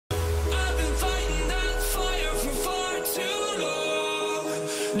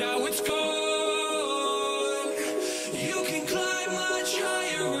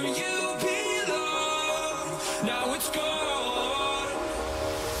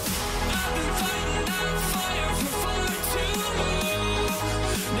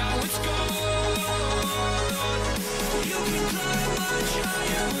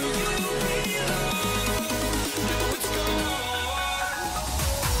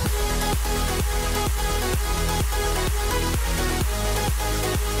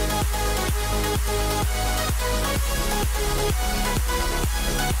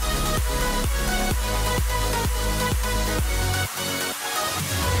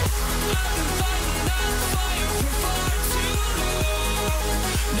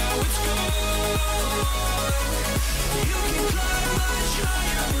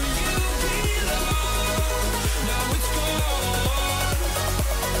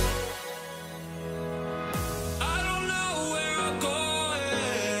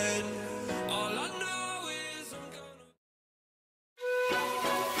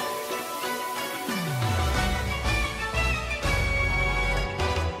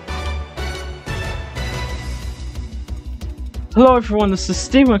Hello everyone, this is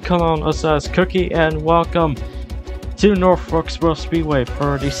Steven Colon, also as Cookie, and welcome to North Wilkesboro Speedway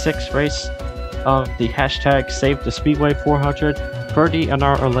for the 6th race of the hashtag Save the Speedway 400 for the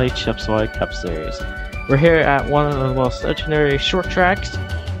NRLA Chips Ahoy Cup Series. We're here at one of the most legendary short tracks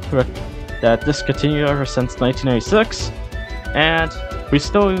that discontinued ever since 1996, and we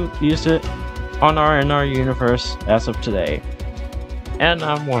still use it on in our universe as of today. And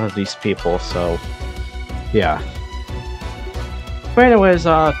I'm one of these people, so yeah. But anyways,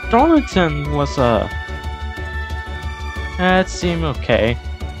 Darlington was, it seemed okay.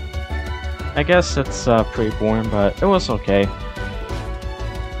 I guess it's, pretty boring, but it was okay.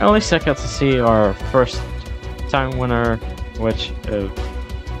 At least I got to see our first time winner, which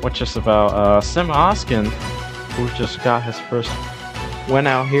is about, Sim Oskin, who just got his first win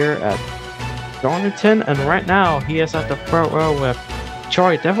out here at Darlington, and right now, he is at the front row with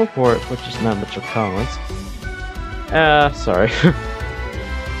Charlie Davenport, which is not Mitchell Collins. Sorry.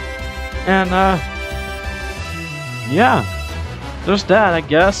 And, yeah. There's that, I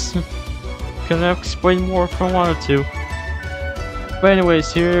guess. Can explain more if I wanted to. But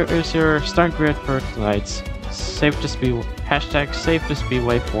anyways, here is your start grid for tonight's hashtag Save the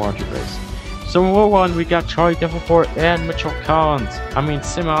Speedway 400 race. So in row 1, we got Charlie Davenport and Mitchell Collins.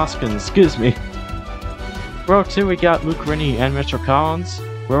 Sim Oskin, excuse me. Row 2, we got Luke Rennie and Mitchell Collins.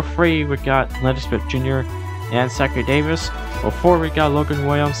 Row 3, we got Landon Smith Jr. and Zachary Davis. Row 4, we got Logan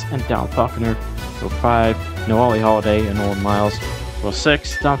Williams and Don Falconer. Row 5, Noelle Holiday and Owen Miles. Row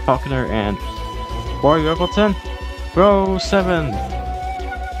 6, Don Falconer and Rory Riggleton. Row 6.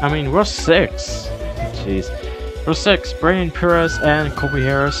 Jeez. Row 6, Brandon Perez and Colby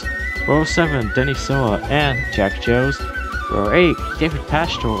Harris. Row 7, Denny Silva and Jack Jones. Row 8, David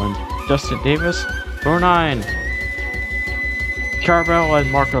Paschal and Justin Davis. Row 9, Carvel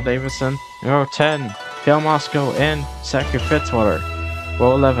and Marco Davison. Row 10, Phil Moscow and Zachary Fitzwater.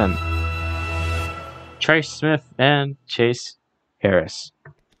 Row 11, Trace Smith and Chase Harris.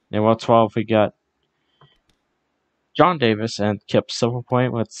 In row 12, we got John Davis and Kip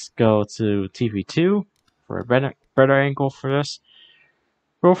Silverpoint. Let's go to TV2 for a better angle for this.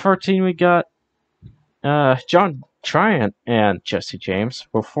 Row 14, we got John Triant and Jesse James.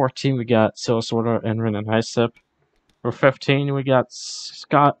 Row 14, we got Silas Order and Renan Heisep. Row 15, we got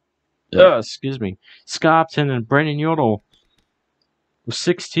Scott Upton and Brandon Yodel. Row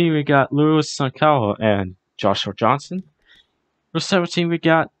 16, we got Louis Sankawa and Joshua Johnson. Row 17, we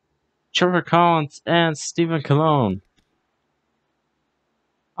got Trevor Collins and Stephen Colon.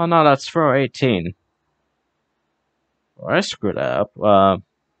 Oh no, that's row 18. Well, I screwed that up.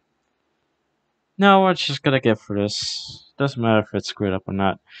 No, we're just gonna get for this. Doesn't matter if it's screwed up or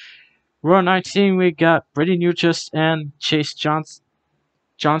not. Row 19, we got Brady Nugent and Chase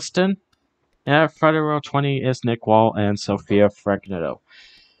Johnston. And Friday row 20 is Nick Wall and Sophia Fragnetto.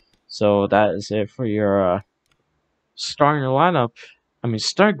 So that is it for your starting lineup.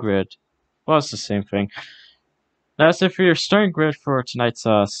 Start grid. Well, it's the same thing. That's it for your starting grid for tonight's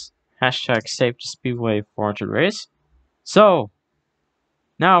hashtag Save the Speedway 400 race. So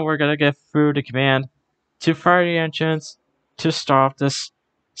now we're gonna get through the command to fire the engines to start off this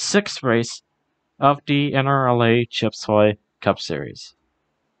 6th race of the NRLA Chips Ahoy Cup Series.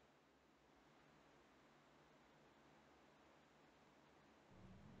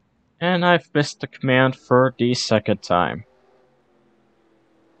 And I've missed the command for the 2nd time.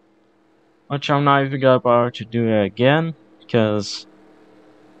 Which I'm not even gonna bother to do it again, because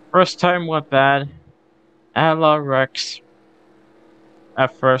first time went bad. I had a lot of wrecks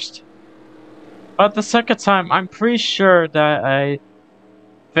at first. But the 2nd time, I'm pretty sure that I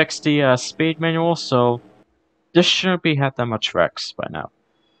fixed the speed manual, so this shouldn't be had that much wrecks by now.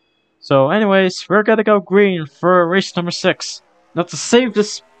 So anyways, we're gonna go green for race number 6. Now to save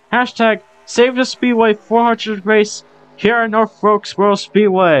this hashtag Save the Speedway 400 race here at North Wilkesboro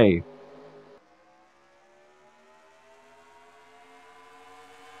Speedway.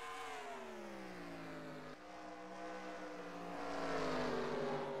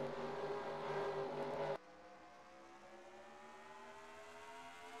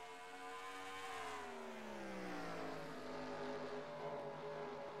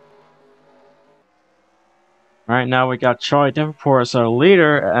 Right now we got Charlie Davenport as our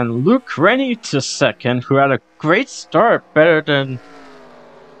leader and Luke Rennie to 2nd, who had a great start, better than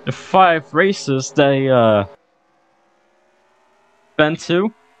the 5 races they been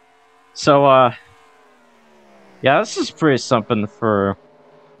to. So yeah, this is pretty something for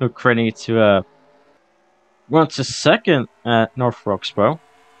Luke Rennie to run to 2nd at North Wilkesboro.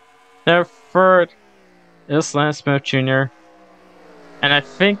 Their 3rd is Landon Smith Jr. And I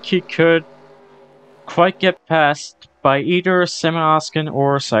think he could quite get past by either Simon Oskin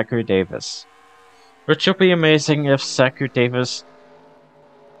or Zachary Davis. Which would be amazing if Zachary Davis,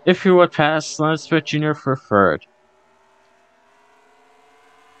 if he would pass Lance Smith Jr. for third.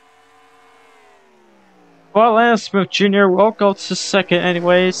 Well, Lance Smith Jr. will go to second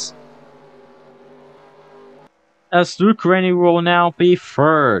anyways, as Luke Rainey will now be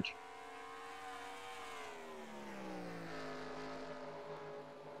third.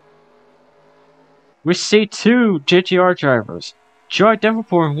 We see two JGR drivers. Joy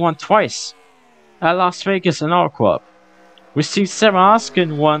Davenport won twice at Las Vegas and Auto Club. We see Simon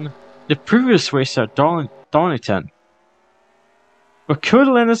Oskin won the previous race at Darlington. But could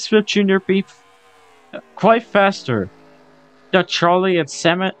Lance Smith Jr. be quite faster than Charlie and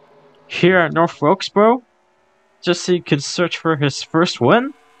Samet here at North Wilkesboro, just so he can search for his first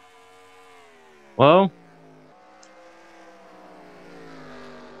win? Well,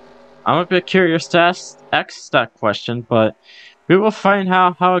 I'm a bit curious to ask that question, but we will find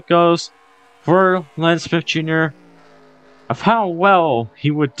out how it goes for Lance Smith Jr. of how well he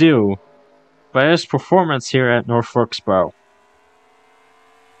would do by his performance here at North Wilkesboro.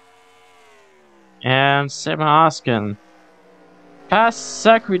 And Simon Oskin past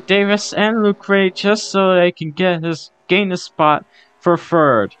Zachary Davis and Luke Ray just so they can gain his spot for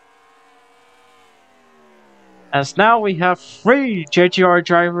third. As now we have 3 JGR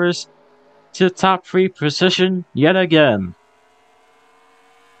drivers to the top 3 position yet again.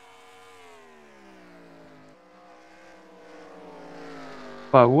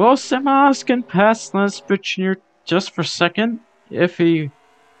 But will Simon Oskin pass Lance Smith Jr. just for second if he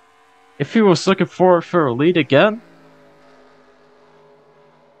was looking forward for a lead again?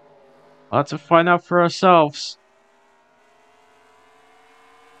 We'll have to find out for ourselves.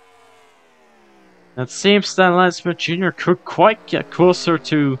 It seems that Lance Smith Jr. could quite get closer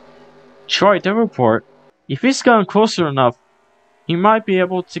to Troy Davenport. If he's gotten closer enough, he might be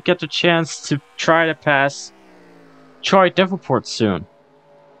able to get the chance to try to pass Troy Davenport soon.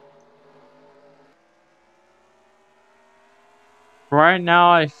 Right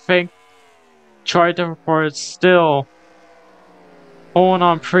now, I think Troy Davenport is still holding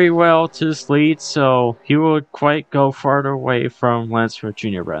on pretty well to his lead, so he would quite go farther away from Lance Smith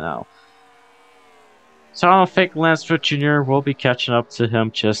Jr. right now. So I don't think Lance Smith Jr. will be catching up to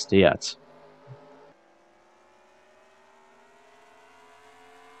him just yet.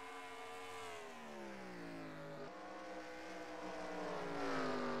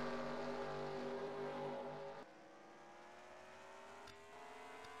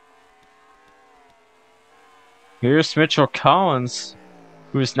 Here's Mitchell Collins,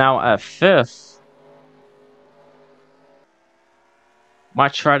 who is now at 5th.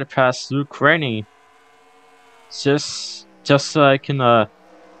 Might try to pass Luke Rainey, just so I can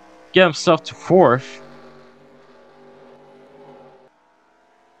get himself to 4th.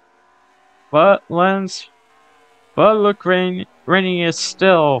 But Luke Rainey is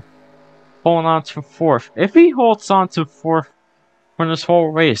still holding on to 4th. If he holds on to 4th for this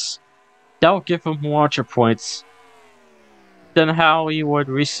whole race, that will give him larger points than how he would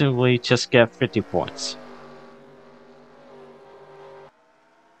recently just get 50 points.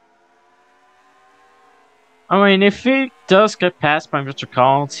 I mean, if he does get passed by Mr.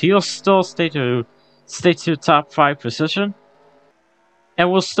 Collins, he'll still stay to the top 5 position,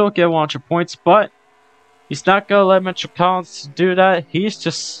 and will still get 100 points. But he's not gonna let Mr. Collins do that. He's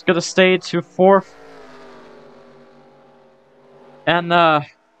just gonna stay to 4th, and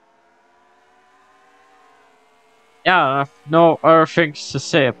yeah, no other things to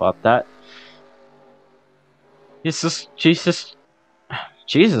say about that. Jesus,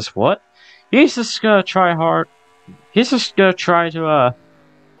 what? He's just gonna try hard. He's just gonna try to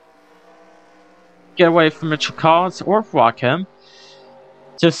get away from Mitchell Collins or block him,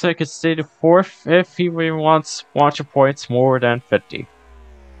 just so he can stay to 4th if he really wants 100 points more than 50.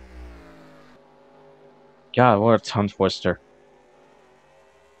 God, what a tongue twister.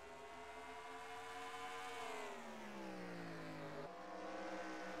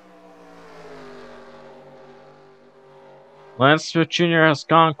 Lance Smith Jr. has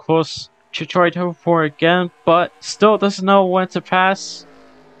gone close to Troy Davenport again, but still doesn't know when to pass.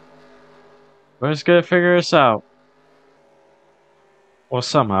 We're just gonna figure this out. Well,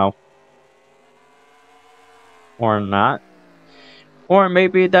 somehow. Or not. Or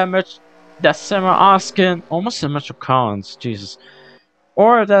maybe that Simon Oskin, almost said Mitchell Collins, Jesus.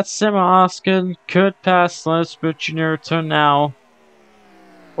 Or that Simon Oskin could pass Lance Smith Jr. to now,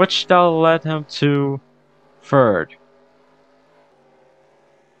 which that'll lead him to 3rd.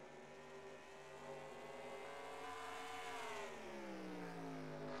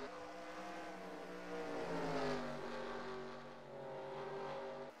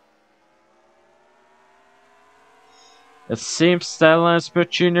 It seems that Lansford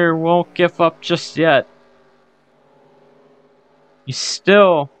Jr. won't give up just yet. He's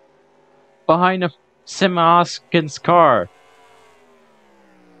still behind Simoskin's car.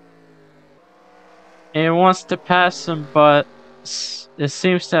 And he wants to pass him, but it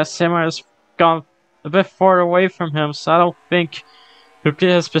seems that Sima has gone a bit far away from him, so I don't think he'll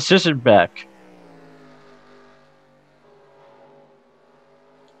get his position back.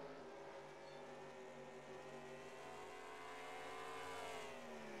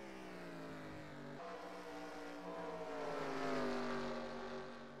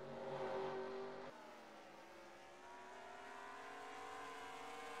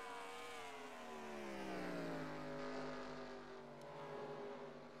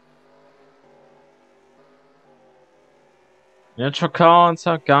 Mitchell Collins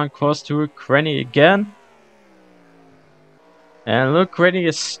have gone close to Luke Rennie again. And Luke Rennie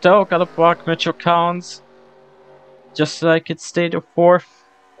is still gonna block Mitchell Collins. Just so I could stay to 4th.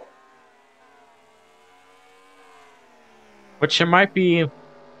 Which it might be.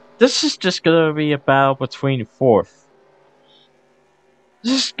 This is just gonna be a battle between 4th.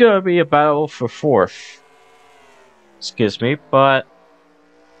 This is gonna be a battle for 4th. Excuse me, but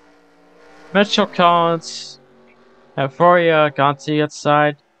Mitchell Collins have already gone to the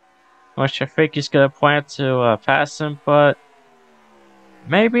outside, which I think he's gonna plan to pass him, but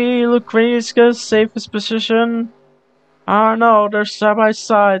maybe Luke Rennie's gonna save his position. I don't know, they're side by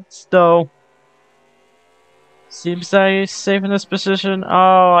side though. Seems that he's saving his position.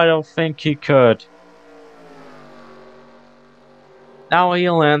 Oh, I don't think he could. Now he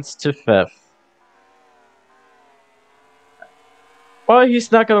lands to 5th. Well,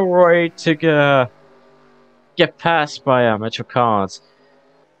 he's not gonna worry to get passed by Mitchell Collins.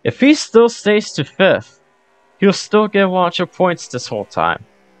 If he still stays to 5th, he'll still get a bunch of points this whole time.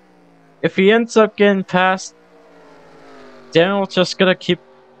 If he ends up getting passed, Daniel's just gonna keep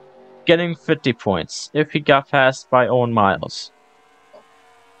getting 50 points if he got passed by Owen Miles.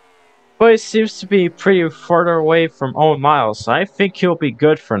 But he seems to be pretty further away from Owen Miles, so I think he'll be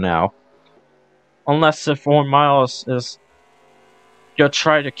good for now. Unless if Owen Miles is gonna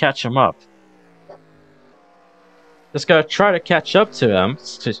try to catch him up. Just gonna try to catch up to him.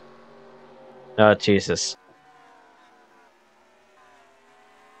 Oh, Jesus.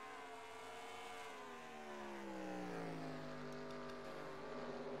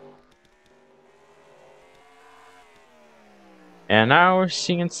 And now we're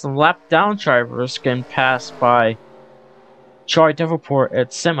seeing some lap down drivers getting passed by Troy Davenport and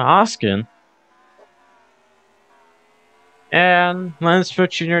Sima Oskin. And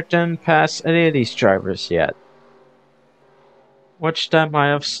Lansford Jr. didn't pass any of these drivers yet. Which that might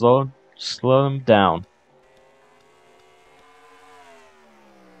have slowed them down.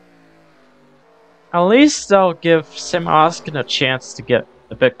 At least they'll give Sima Oskin a chance to get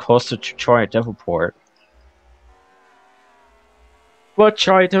a bit closer to Troy Davenport. But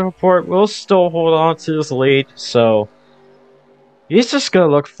Troy Davenport will still hold on to his lead, so he's just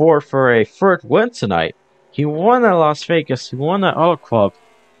gonna look forward for a 3rd win tonight. He won at Las Vegas, he won at Auto Club.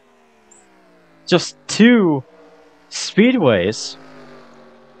 Just 2 speedways.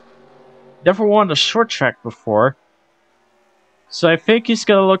 Never won a short track before. So I think he's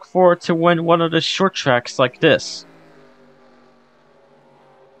gonna look forward to win one of the short tracks like this.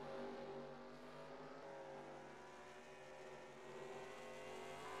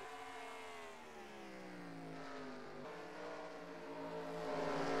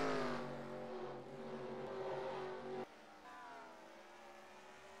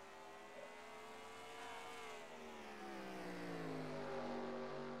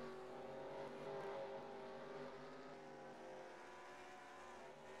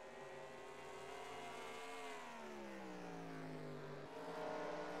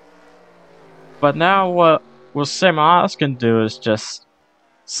 But now what Sam Oz can do is just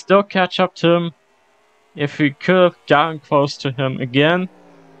still catch up to him. If he could have gotten close to him again.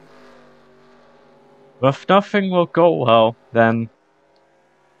 But if nothing will go well, then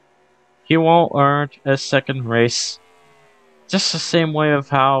he won't earn a 2nd race. Just the same way of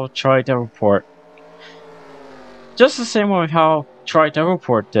how Troy Davenport. Just the same way of how Troy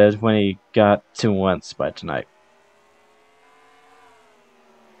Davenport did when he got 2 wins by tonight.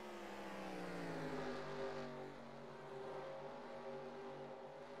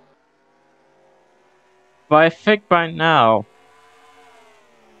 But I think by now,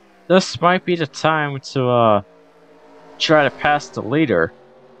 this might be the time to try to pass the leader.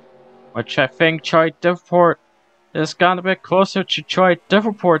 Which I think Troy Davenport has gotten a bit closer to Troy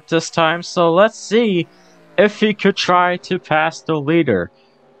Davenport this time, so let's see if he could try to pass the leader.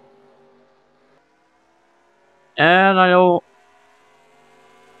 And I know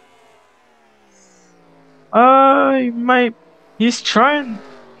he might he's trying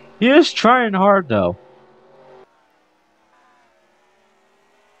he is trying hard though.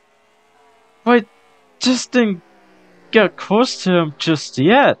 But just didn't get close to him just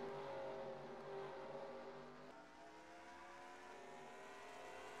yet.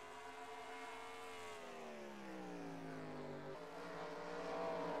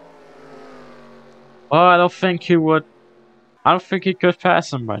 Well, I don't think he would. I don't think he could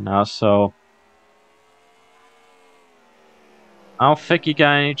pass him by now, so I don't think he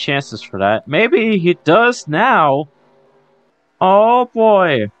got any chances for that. Maybe he does now. Oh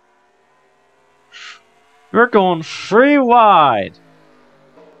boy. We're going 3 wide.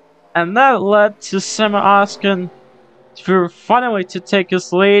 And that led to Sema Oskin for finally to take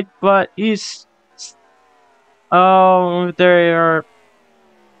his lead, but he's... Oh, they are...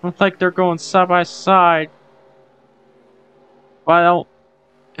 Looks like they're going side by side. But I don't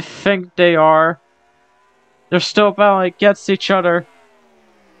think they are. They're still battling against each other.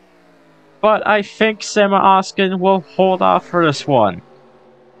 But I think Sema Oskin will hold off for this one.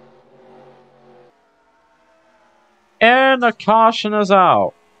 And the caution is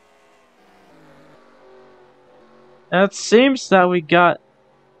out. It seems that we got...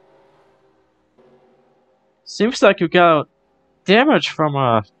 Seems like we got damage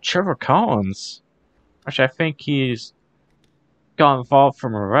from Trevor Collins. Which I think he's got involved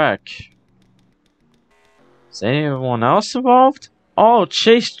from a wreck. Is anyone else involved? Oh,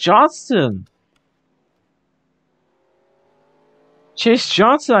 Chase Johnson! Chase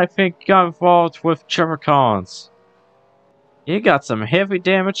Johnson, I think, got involved with Trevor Collins. He got some heavy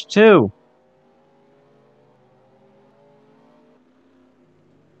damage too.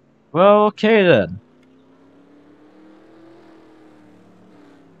 Well, okay then.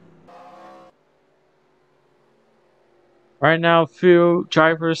 Right now, a few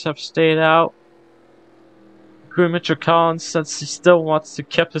drivers have stayed out. Including Mitchell Collins, since he still wants to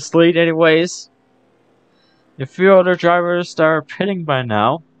keep his lead anyways. A few other drivers that are pitting by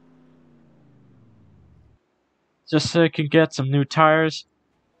now. Just so they can get some new tires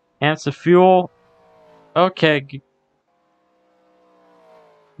and some fuel. Okay.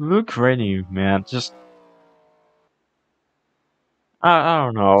 Luke Rennie, man, just... I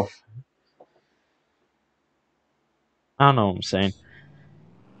don't know. I don't know what I'm saying.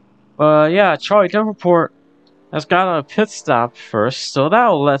 Yeah, Charlie Davenport has got a pit stop first, so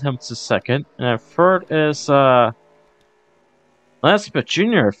that'll let him to second. And third is, Lance Smith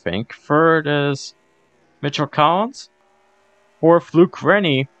Jr., I think. Third is Mitchell Collins. Fourth, Luke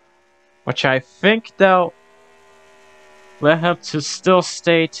Rennie, which I think they'll let him to still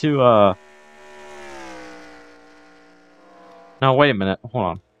stay to, No, wait a minute. Hold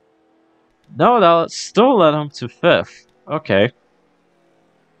on. No, they'll still let him to fifth. Okay.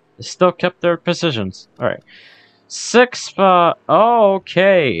 They still kept their positions. Alright. Sixth,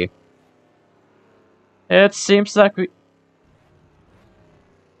 okay. It seems like we...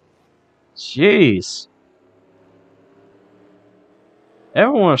 Jeez.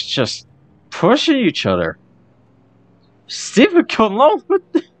 Everyone's just pushing each other. Stephen Colon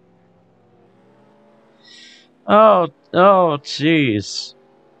with the... Oh, jeez.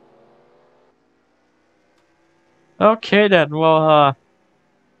 Okay then, well,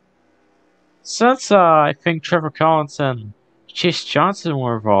 since, I think Trevor Collins and Chase Johnson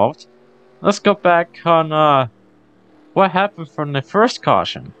were involved, let's go back on, what happened from the first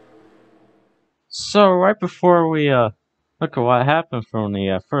caution. So, right before we, look at what happened from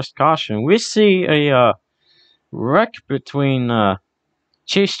the, first caution, we see a, wreck between,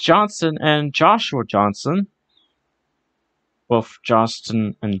 Chase Johnson and Joshua Johnson. Both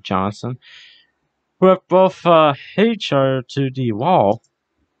Johnston and Johnson. Who have both, hit each other to the wall.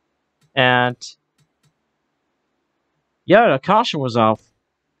 And yeah, the caution was out.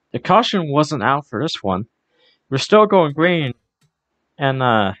 The caution wasn't out for this one. We're still going green,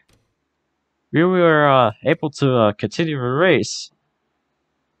 and we were able to continue the race.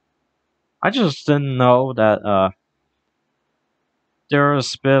 I just didn't know that there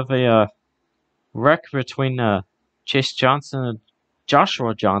was a bit of a wreck between Chase Johnson and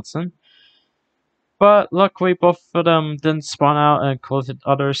Joshua Johnson. But luckily, both of them didn't spawn out and collided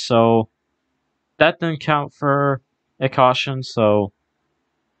others, so that didn't count for a caution. So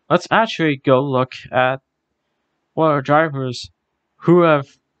let's actually go look at what our drivers who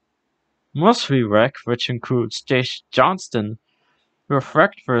have mostly wrecked, which includes Chase Johnston, who have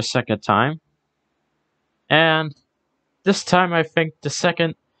wrecked for a second time. And this time, I think the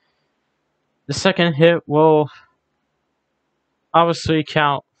second hit will obviously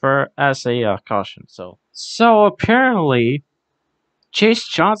count for as a caution. So So apparently, Chase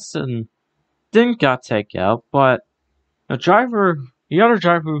Johnson didn't got taken out, but the other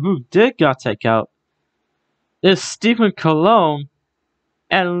driver who did got taken out is Stephen Cologne,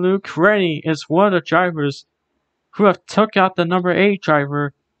 and Luke Rennie is one of the drivers who have took out the number 8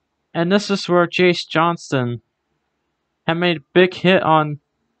 driver, and this is where Chase Johnson had made a big hit on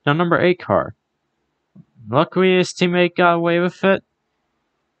the number 8 car. Luckily, his teammate got away with it,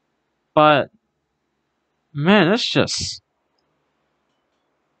 but man, it's just,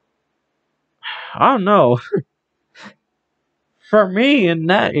 I don't know. For me, in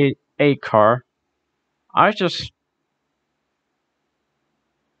that 8 car, I'm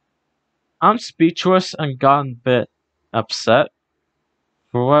speechless and gotten a bit upset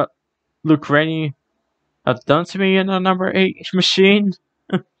for what Luke Rennie has done to me in the number 8 machine.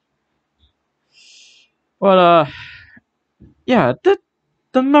 But yeah,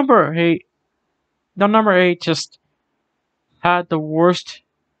 the number 8, the number 8 just had the worst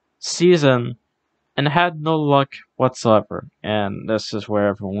season and had no luck whatsoever. And this is where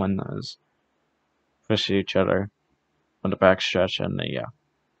everyone is pushing each other on the backstretch and the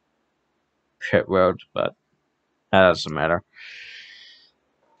pit road, but that doesn't matter.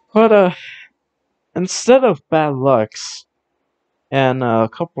 But instead of bad lucks and a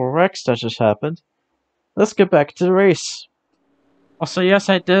couple of wrecks that just happened, let's get back to the race. Also, yes,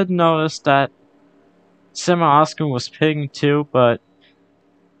 I did notice that Sima Oscar was pitting too, but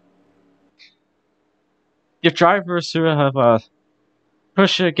the drivers who have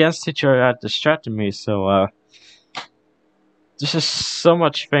pushed against each other have distracted me, so there's just so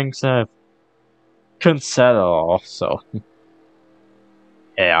much things that I couldn't say at all, so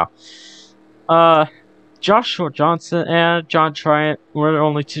yeah. Joshua Johnson and John Tryant were the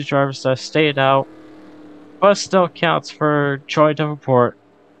only 2 drivers that stayed out, but it still counts for Troy Davenport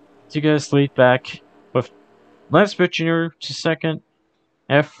to get his lead back, with Lance Pitt Jr. to second,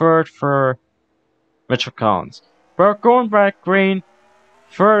 and third for Mitchell Collins. But going back green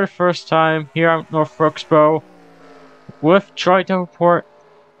for the first time here at North Wilkesboro, with Troy Davenport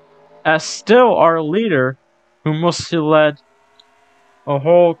as still our leader, who mostly led a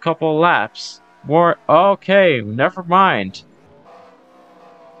whole couple laps. Okay, never mind.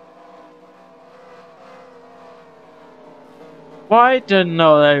 Well, I didn't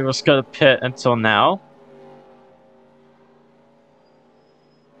know that he was gonna pit until now.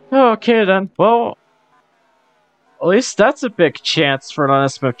 Okay then, well, at least that's a big chance for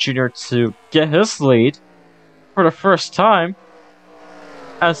Lance Smith Jr. to get his lead for the first time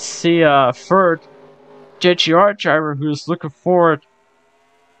as the third JGR driver who's looking forward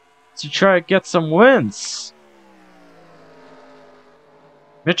to try to get some wins.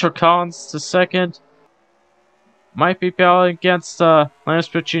 Mitchell Collins to second. Might be battling against Lance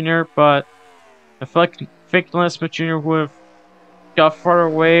Smith Jr., but I think Lance Smith Jr. would have got farther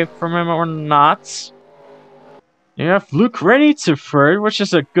away from him or not. You have Luke Rennie to third, which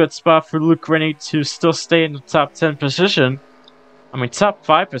is a good spot for Luke Rennie to still stay in the top 10 position. I mean, top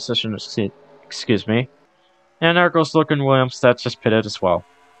 5 position, excuse me. And there goes Logan Williams, that just pitted as well.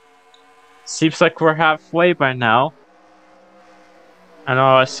 Seems like we're halfway by now. I know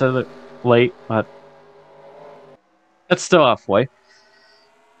I said it late, but it's still halfway.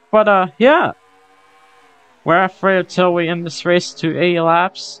 But yeah. We're halfway until we end this race to 8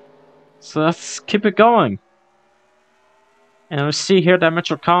 laps. So let's keep it going. And we see here that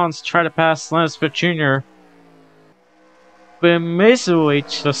Mitchell Collins tried to pass Lance Pitt Jr. But amazingly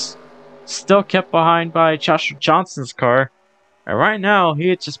just still kept behind by Joshua Johnson's car. And right now he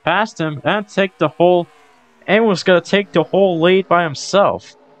had just passed him and was gonna take the whole lead by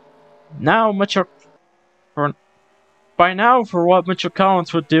himself. Now for what Mitchell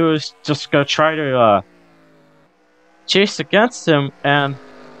Collins would do is just gonna try to chase against him, and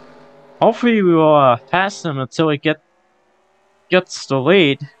hopefully we will pass him until he gets the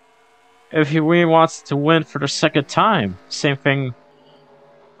lead if he really wants to win for the second time. Same thing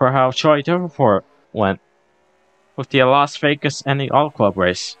for how Troy Davenport went with the Las Vegas and the Auto Club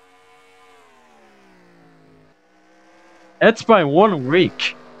race. It's by 1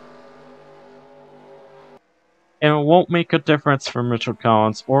 week, and it won't make a difference for Mitchell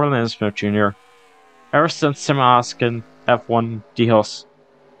Collins or Lance Smith Jr. ever since Sima Oskin have won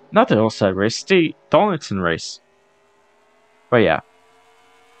not the Hillside race, the Darlington race. But yeah.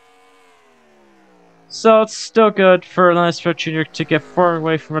 So it's still good for Lance Smith Jr. to get far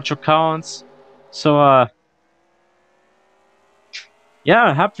away from Mitchell Collins. So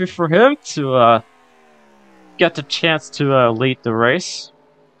yeah, happy for him to get the chance to lead the race.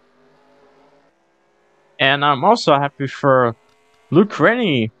 And I'm also happy for Luke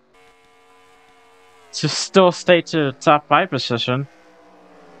Rennie to still stay to the top 5 position.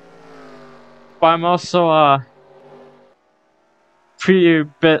 But I'm also pretty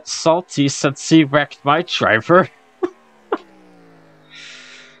bit salty since he wrecked my driver.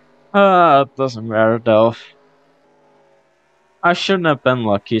 It doesn't matter though. I shouldn't have been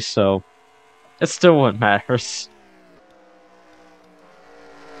lucky, so it still wouldn't matter. It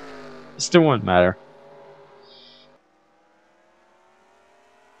still wouldn't matter.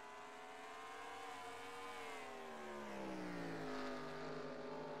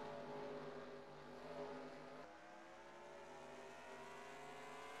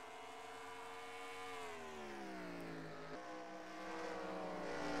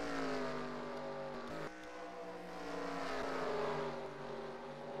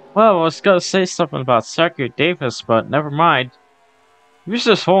 Well, I was gonna say something about Zachary Davis, but never mind. He was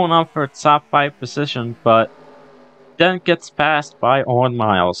just holding on for a top 5 position, but then gets passed by Owen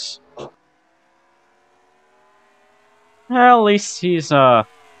Miles. At least he's one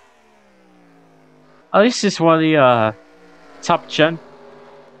of the top 10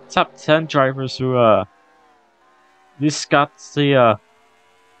 drivers who at least got the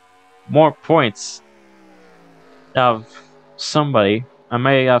more points of somebody. I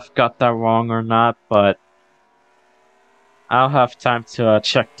may have got that wrong or not, but I'll have time to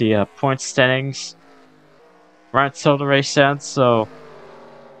check the point standings right until the race ends. So,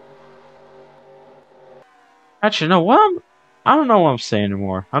 actually, no. I don't know what I'm saying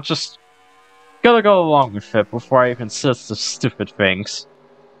anymore. I'm just gonna go along with it before I even say the stupid things.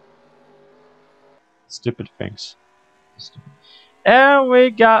 Stupid things. And we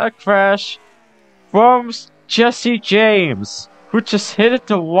got a crash from Jesse James, who just hit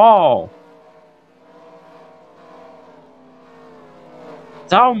the wall.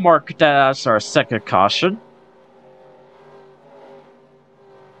 I'll mark that as our second caution.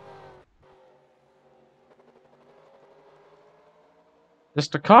 Is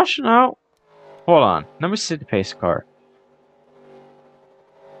the caution out? Hold on, let me see the pace car.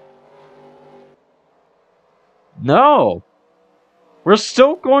 No! We're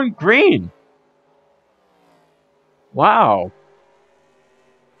still going green! Wow.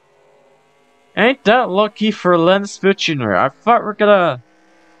 Ain't that lucky for Len Smith Jr. I thought we're gonna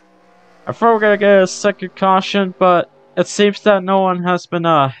get a second caution, but it seems that no one has been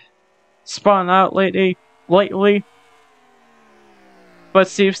spawning out lately. But it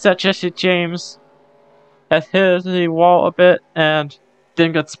seems that Jesse James has hit the wall a bit and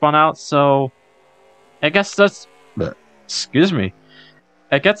didn't get spun out, so I guess that's excuse me.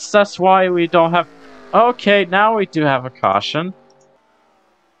 I guess that's why we don't have. Okay, now we do have a caution.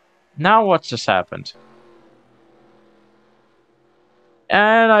 Now what just happened?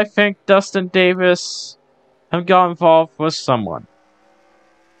 And I think Dustin Davis got involved with someone.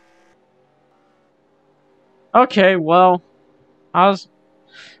 Okay, well, as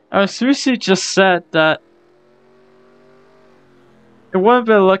Susie just said that it would have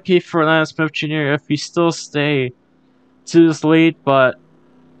been lucky for Lance Smith Jr. if he still stayed to his lead, but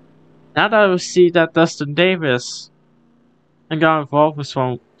now that we see that Dustin Davis got involved with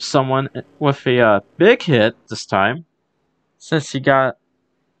someone with a big hit this time, since he got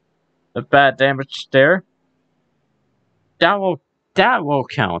a bad damage there, that will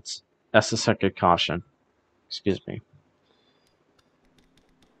count as a second caution. Excuse me.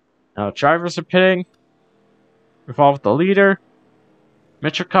 Now drivers are pitting. Involved with the leader,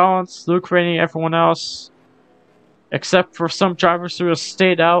 Mitchell Collins, Luke Rainey, everyone else, except for some drivers who have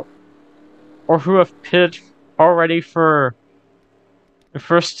stayed out or who have pitted already for the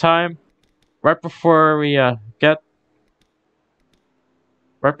first time, right before we right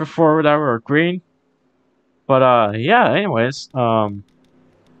before that we're green. But yeah, anyways,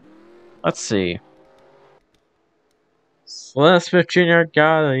 let's see. Lance Smith Jr.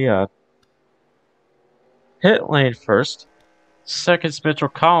 got a pit lane first. Second's Mitchell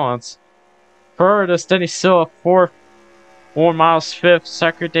Collins. Third is Denny Silva. Fourth, Owen Miles. Fifth,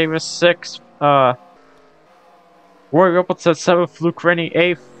 Zachary Davis. Sixth, Roy Rippleton. Seventh, Luke Rennie.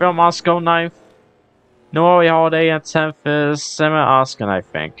 Eighth, Phil Moscow. Ninth, Noelle Holiday. And 10th is Simon Oskin, I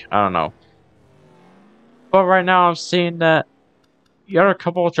think. I don't know. But right now I'm seeing that you got a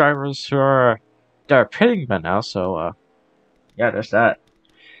couple of drivers who are pitting by now, so yeah, there's that.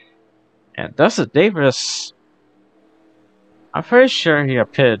 And Dustin Davis, I'm pretty sure he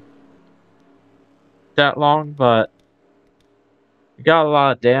pitted that long, but he got a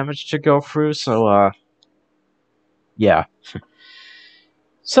lot of damage to go through, so yeah.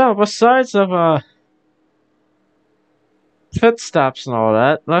 So besides of pit stops and all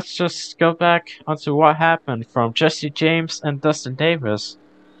that, let's just go back onto what happened from Jesse James and Dustin Davis.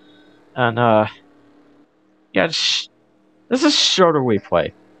 And Yeah, this is shorter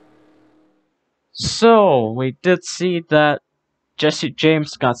replay. So, we did see that Jesse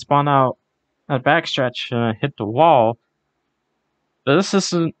James got spun out at backstretch and hit the wall. But this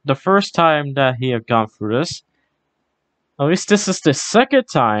isn't the first time that he had gone through this. At least this is the second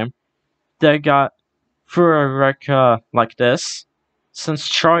time that he got through a wreck like this, since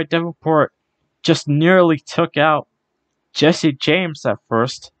Troy Davenport just nearly took out Jesse James at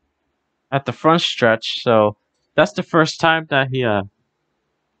first at the front stretch. So that's the first time that he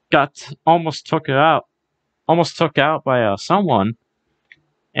got almost took out by someone.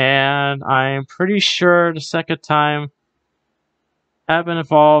 And I'm pretty sure the second time I've been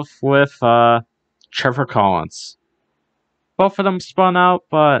involved with Trevor Collins. Both of them spun out,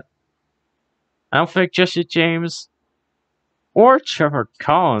 but I don't think Jesse James or Trevor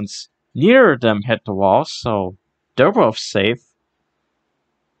Collins, neither of them hit the wall, so they're both safe.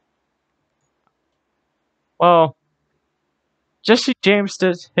 Well, Jesse James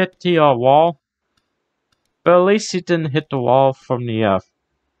did hit the wall, but at least he didn't hit the wall from the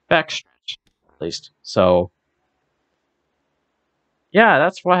backstretch, at least. So, yeah,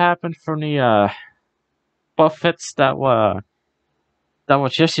 that's what happened from the buff hits that what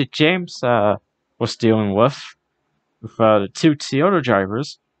Jesse James was dealing with the two Toyota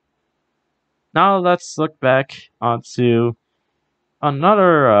drivers. Now let's look back onto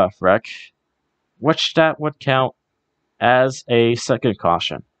another wreck, which that would count as a second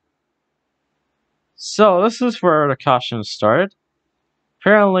caution. So this is where the caution started.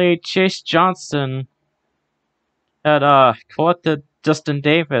 Apparently, Chase Johnson had collected Dustin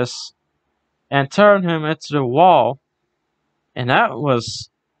Davis and turned him into the wall, and that was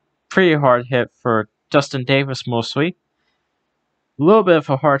pretty hard hit for Dustin Davis mostly. A little bit of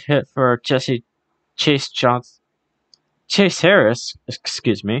a hard hit for Chase Harris,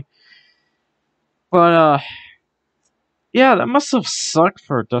 excuse me. But yeah, that must have sucked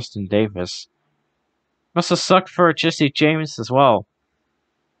for Dustin Davis. Must have sucked for Jesse James as well.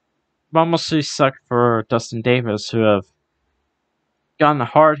 But mostly sucked for Dustin Davis, who have gotten a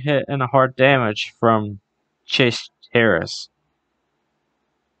hard hit and a hard damage from Chase Harris.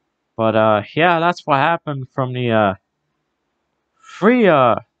 But yeah, that's what happened from the free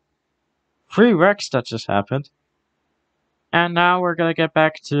wrecks that just happened. And now we're gonna get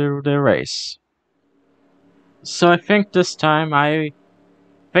back to the race. So I think this time I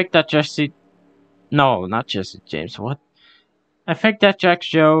think that not Jesse James, what? I think that Jack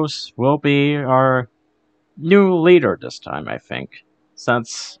Jones will be our new leader this time, I think,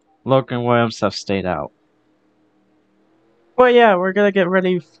 since Logan Williams have stayed out. But yeah, we're gonna get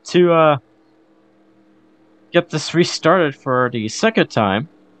ready to get this restarted for the second time.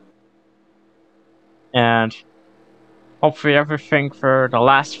 And hopefully everything for the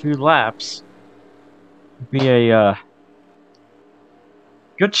last few laps will be a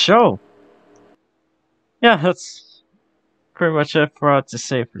good show. Yeah, that's pretty much it for to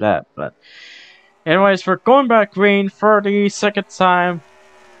say for that. But anyways, we're going back green for the second time.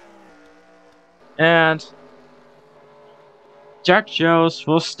 And Jack Jones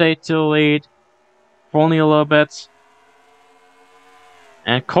will stay to the lead for only a little bit.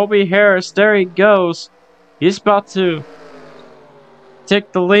 And Colby Harris, there he goes. He's about to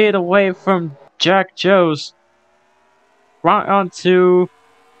take the lead away from Jack Jones. Right onto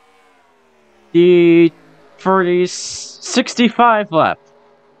the 65 lap.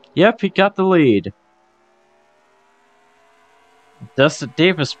 Yep, he got the lead. Dustin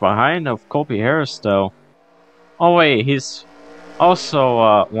Davis behind of Colby Harris, though. Oh wait, he's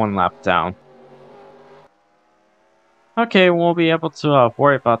also one lap down. Okay, we'll be able to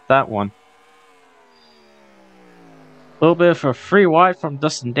worry about that one. A little bit of a free wide from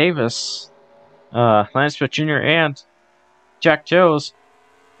Dustin Davis, Lance Jr. and Jack Jones.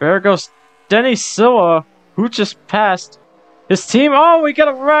 There goes Denny Silva, who just passed his team. Oh, we got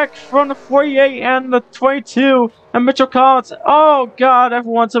a wreck from the 48 and the 22 and Mitchell Collins. Oh god,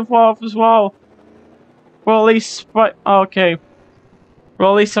 everyone's involved as well. Well, at least, okay.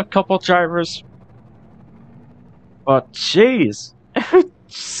 Well, at least a couple drivers. But jeez,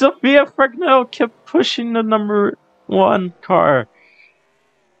 Sophia Fregnell kept pushing the number 1 car.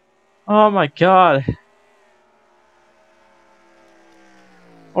 Oh my god.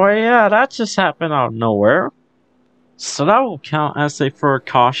 Oh yeah, that just happened out of nowhere. So that will count as a third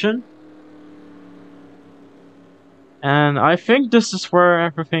caution. And I think this is where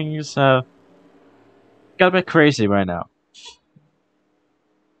everything is got a bit crazy right now.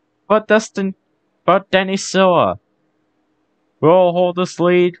 But Denny Silva will hold this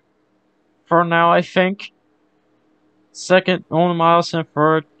lead for now, I think. Second, Owen Miles, and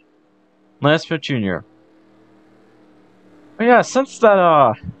third, Lance Jr. But yeah, since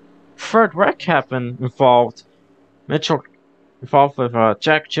that third wreck happened Mitchell involved with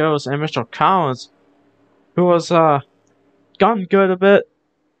Jack Jones and Mitchell Collins, who was gotten good a bit,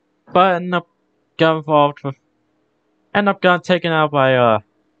 but ended up getting taken out by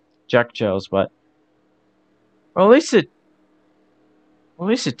Jack Jones. But well, at least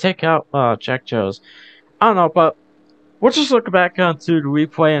it take out Jack Jones. I don't know, but we'll just look back onto the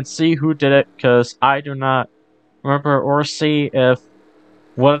replay and see who did it, because I do not remember or see if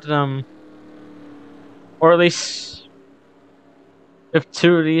one of them, or at least if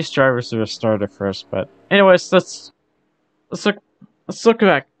two of these drivers would have started first. But anyways, let's look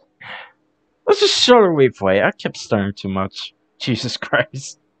back. Let's just show the replay. I kept stuttering too much. Jesus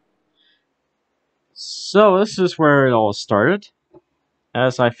Christ. So this is where it all started.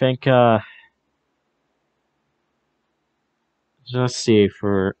 As I think, let's see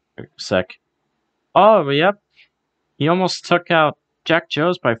for a sec. Oh, yep. He almost took out Jack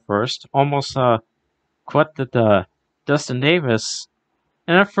Jones by first. Almost, quit the Dustin Davis.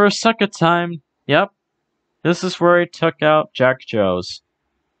 And then for a second time, yep. This is where he took out Jack Jones.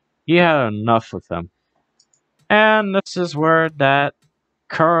 He had enough with him. And this is where that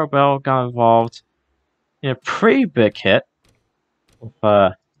Carl Bell got involved in a pretty big hit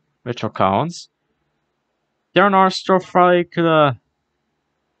with Mitchell Collins. Darren Armstrong probably could have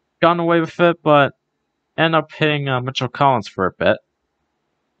gone away with it, but ended up hitting Mitchell Collins for a bit,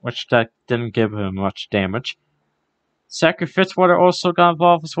 which that didn't give him much damage. Zachary Fitzwater also got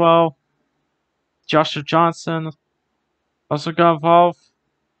involved as well. Joshua Johnson also got involved.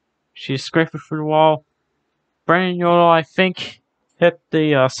 She's scraping through the wall. Brandon Yodel, I think, hit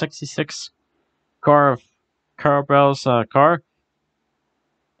the 66 car of Carl Bell's car.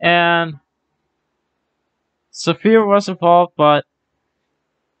 And Sophia was involved, but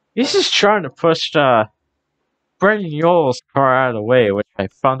he's just trying to push Brandon Yodel's car out of the way, which I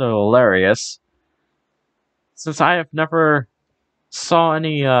found hilarious. Since I have never saw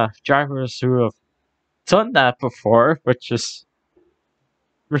any drivers who have done that before, which is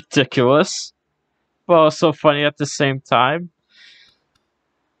ridiculous, but also funny at the same time.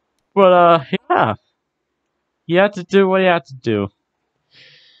 But yeah, he had to do what he had to do.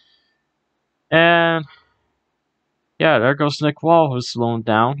 And yeah, there goes Nick Wall, who's slowing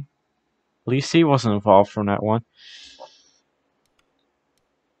down. At least he wasn't involved from that one.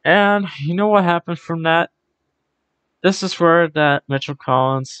 And you know what happened from that? This is where that Mitchell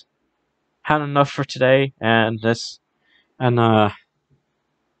Collins had enough for today, and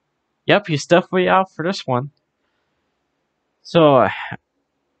yep, he's definitely out for this one. So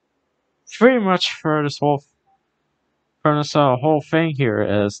pretty much for this whole thing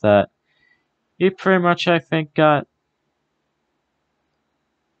here is that he pretty much, I think, got.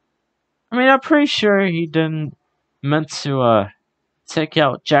 I mean, I'm pretty sure he didn't meant to take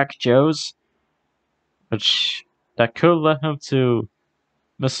out Jack Jones, which that could let him to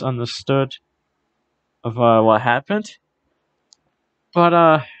misunderstood of what happened.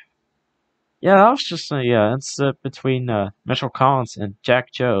 But yeah, that was just a incident between Mitchell Collins and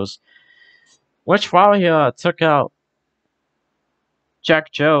Jack Jones, which while he took out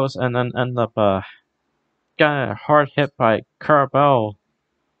Jack Jones and then ended up getting a hard hit by Carl Bell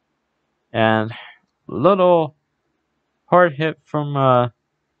and little hard hit from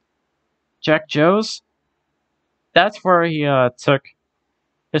Jack Jones. That's where he took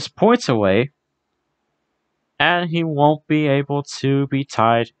his points away, and he won't be able to be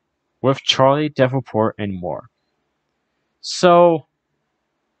tied with Charlie Davenport anymore. So,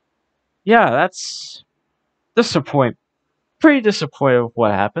 yeah, that's disappointing. Pretty disappointed with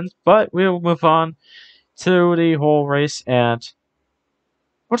what happened, but we'll move on to the whole race, and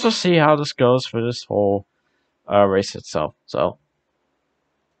we'll just see how this goes for this whole race itself. So,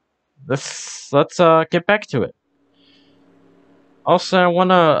 let's get back to it. Also, I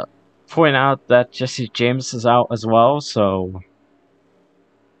want to point out that Jesse James is out as well, so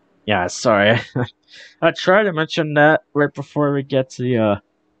yeah, sorry. I tried to mention that right before we get to the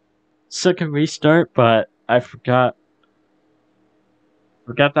second restart, but I forgot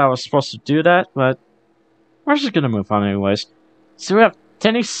that I was supposed to do that, but we're just gonna move on anyways. So we have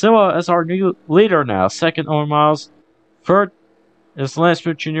Denny Silla as our new leader now. Second, Owen Miles. Third is Lance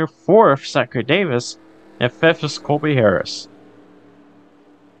Smith Jr. Fourth, Zachary Davis. And fifth is Colby Harris.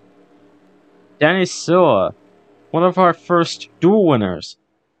 Danny Silla, one of our first dual winners,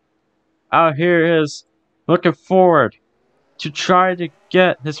 out here is looking forward to try to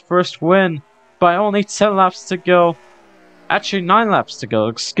get his first win by only 10 laps to go. Actually, 9 laps to go,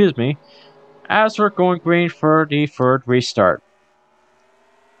 excuse me, as we're going green for the third restart.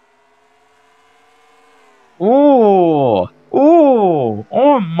 Ooh, Ooh,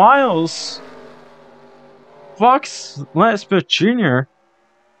 oh Miles, Fox Lansmith Jr.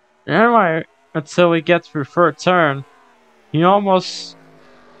 Anyway, until he gets through third turn, he almost.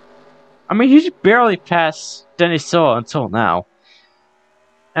 I mean, he's barely passed Denny Silva until now.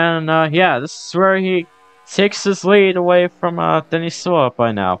 And yeah, this is where he takes his lead away from Denny Silva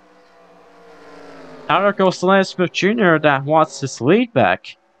by now. Now there goes Lance Smith Jr. that wants his lead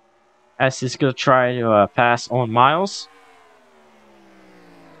back, as he's going to try to pass on Miles.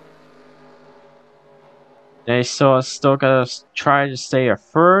 Denny Silva's still going to try to stay at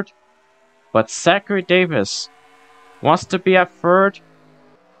third, but Zachary Davis wants to be at third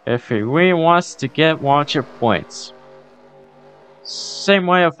if he really wants to get 100 points. Same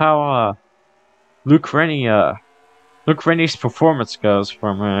way of how Luke Rennie's performance goes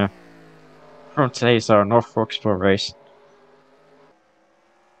from today's North Wilkesboro race.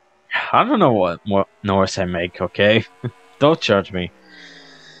 I don't know what noise I make, okay? Don't judge me.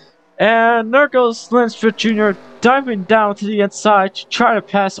 And there goes Lansford Jr. diving down to the inside to try to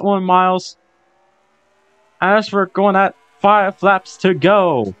pass on Miles. As we're going at 5 laps to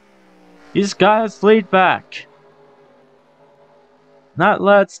go, he's got his lead back. That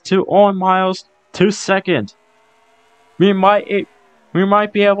leads to on Miles to second. We might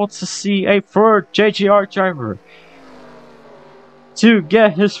be able to see a third JGR driver to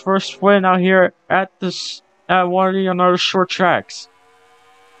get his first win out here at one of the another short tracks.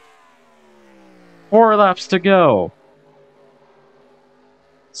 4 laps to go.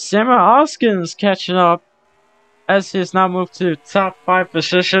 Samuel Hoskins catching up as he's now moved to top 5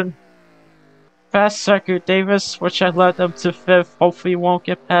 position. Past Zachary Davis, which had led them to 5th. Hopefully won't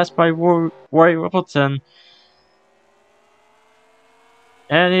get passed by Rory Rippleton.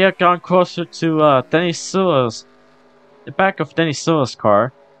 And he had gone closer to Denny Silva's, the back of Denny Silva's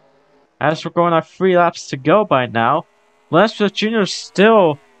car. As we're going at 3 laps to go by now, Lansford Jr. is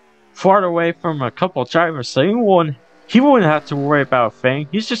still far away from a couple of drivers, so he wouldn't have to worry about a thing.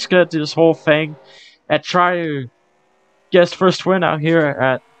 He's just gonna do this whole thing and try to get his first win out here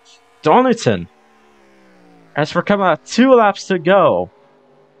at Darlington. As we're coming at 2 laps to go.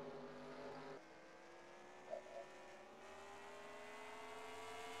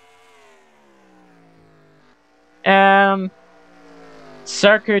 And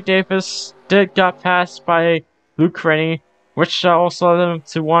Zachary Davis got passed by Luke Rennie, which also led him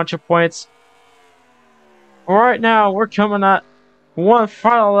to 100 points. Right now, we're coming at 1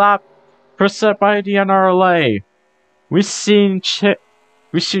 final lap preset by the NRLA. We've seen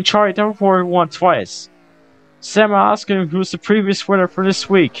Charlie Davenport won twice. Sam Oskin, who's the previous winner for this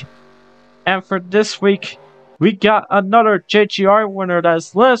week. And for this week, we got another JGR winner,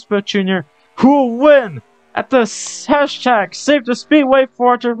 that's Lansmith Jr., who will win at the hashtag Save the Speedway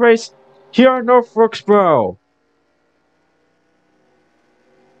 400 race here in North Wilkesboro.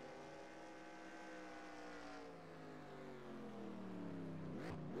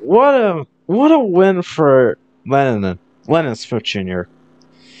 What a win for Lennon Smith Jr.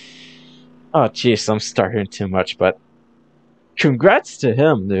 Oh jeez, I'm starting too much, but congrats to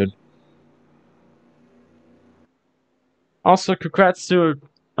him, dude. Also, congrats to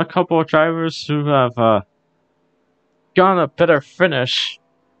a couple of drivers who have gotten a better finish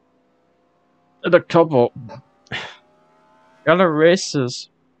in a couple other races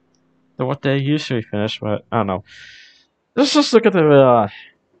than what they usually finish, but I don't know. Let's just look at the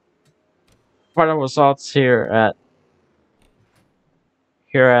final results here at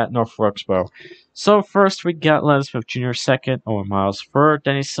North Wilkesboro. So first we got Lennon Smith Jr. second, Owen Miles third,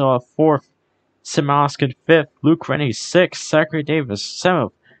 Denny Silva fourth, Sam Oskin fifth, Luke Rennie sixth, Zachary Davis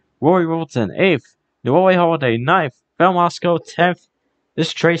seventh, Rory Wilton eighth, Noelle Holiday ninth, Val Moscow 10th,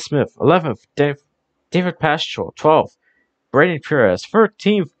 this Trey Smith 11th, David Paschal 12th, Brandon Perez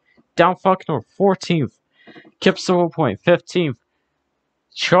 13th, Don Faulkner 14th, Kip Silverpoint 15th,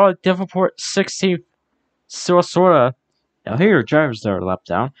 Charlie Davenport 16th, Sorta. Now here are drivers that are lap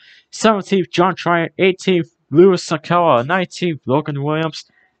down. 17th, John Tryon. 18th, Louis Sakala. 19th, Logan Williams.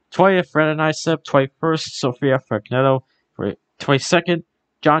 20th, Brandon Isep. 21st, Sofia Fragnetto. 22nd,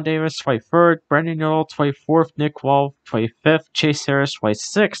 John Davis. 23rd, Brandon Newell. 24th, Nick Wall. 25th, Chase Harris.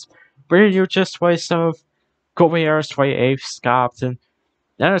 26th, Brandon Uchis. 27th, Colby Harris. 28th, Scott Upton.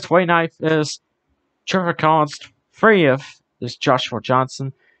 Then the 29th is Trevor Collins. 30th is Joshua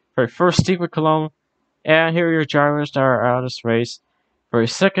Johnson. 31st, Stephen Cologne. And here are your drivers that are out of this race.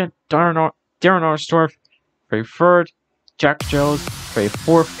 32nd, Darren Orsdorf. 33rd, Jack Jones.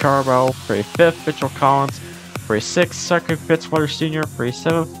 34th, Carabell. 35th, Mitchell Collins. 36th, Zachary Fitzwater Sr.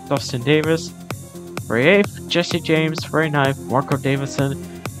 37th, Dustin Davis. 38th, Jesse James. 39th, Marco Davidson.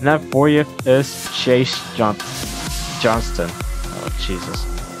 And then 40th is Chase Johnson. Johnston. Oh, Jesus.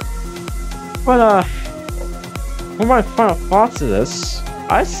 But, for my final thoughts of this,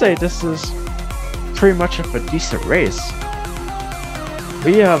 I say this is pretty much of a decent race.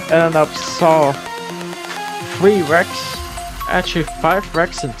 We have ended up saw 3 wrecks, actually 5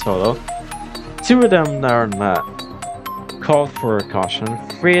 wrecks in total. 2 of them are not called for a caution.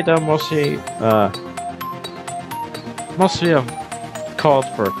 3 of them mostly have called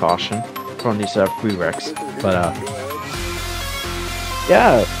for a caution from these 3 wrecks. But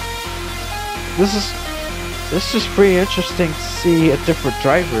yeah, this is just pretty interesting to see different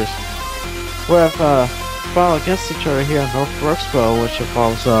drivers who have battled against each other here in North Wilkesboro, which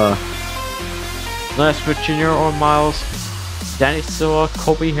involves Lance Jr. on Miles, Danny Silva,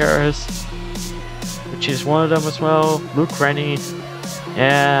 Colby Harris, which is one of them as well, Luke Rennie,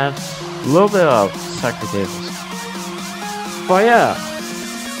 and a little bit of Zachary Davis. But yeah,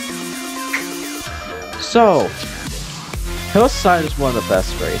 so Hillside is one of the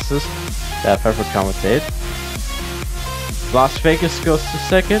best races that I've ever commentated. Las Vegas goes to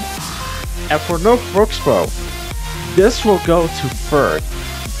second, and for North Wilkesboro, this will go to third.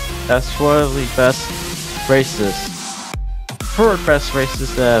 That's one of the best races, 3rd best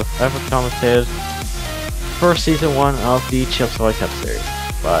races that I've ever commentated for season 1 of the Chips Ahoy Cup series.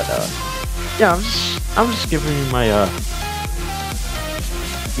 But yeah, I'm just giving you my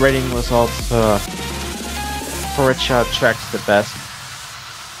rating results for which track's the best.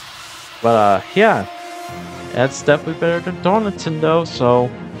 But yeah, that's definitely better than Donington though, so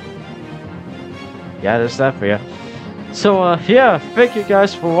yeah, there's that for you. So yeah, thank you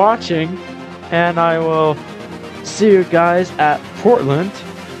guys for watching, and I will see you guys at Portland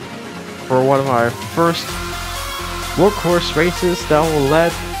for one of our first workhorse races that will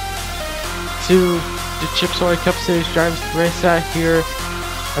lead to the Chips Ahoy Cup Series drivers to race at here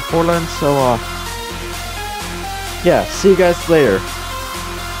at Portland. So yeah, see you guys later.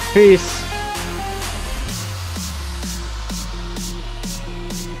 Peace.